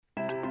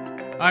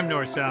I'm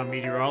North Sound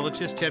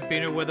meteorologist Ted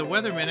Beener with a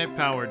Weather Minute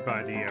powered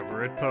by the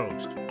Everett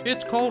Post.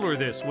 It's colder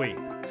this week.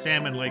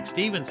 Sam in Lake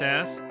Stevens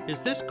asks,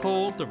 is this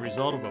cold the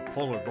result of a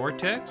polar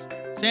vortex?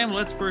 Sam,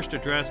 let's first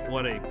address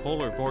what a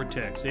polar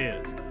vortex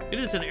is. It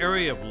is an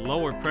area of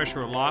lower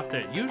pressure aloft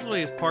that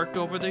usually is parked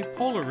over the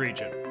polar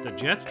region. The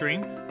jet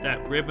stream,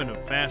 that ribbon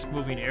of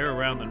fast-moving air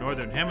around the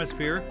northern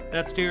hemisphere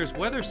that steers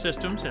weather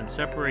systems and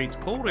separates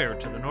cold air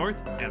to the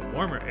north and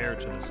warmer air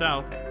to the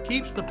south,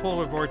 keeps the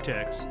polar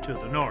vortex to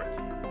the north.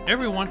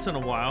 Every once in a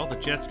while, the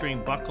jet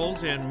stream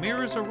buckles and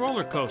mirrors a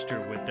roller coaster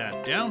with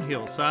that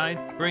downhill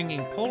side,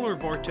 bringing polar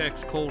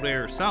vortex cold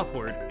air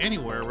southward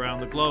anywhere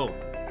around the globe.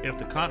 If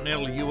the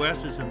continental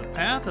U.S. is in the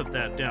path of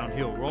that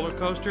downhill roller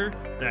coaster,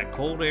 that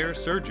cold air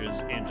surges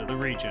into the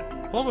region.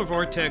 Polar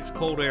vortex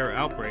cold air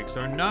outbreaks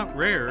are not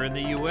rare in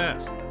the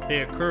U.S.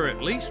 They occur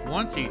at least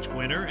once each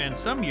winter and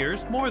some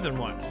years more than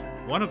once.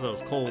 One of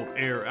those cold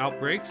air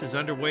outbreaks is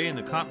underway in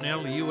the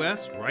continental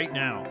U.S. right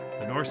now.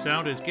 The North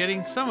Sound is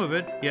getting some of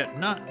it, yet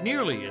not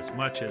nearly as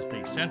much as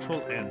the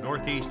central and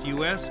northeast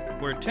U.S.,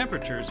 where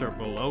temperatures are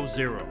below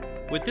zero.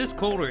 With this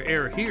colder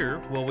air here,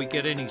 will we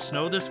get any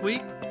snow this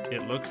week?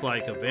 It looks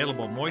like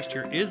available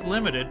moisture is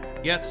limited,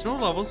 yet snow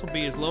levels will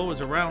be as low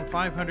as around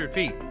 500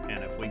 feet,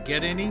 and if we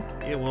get any,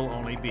 it will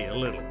only be a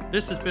little.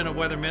 This has been a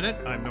Weather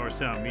Minute. I'm North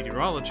Sound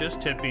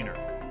meteorologist Ted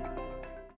Beener.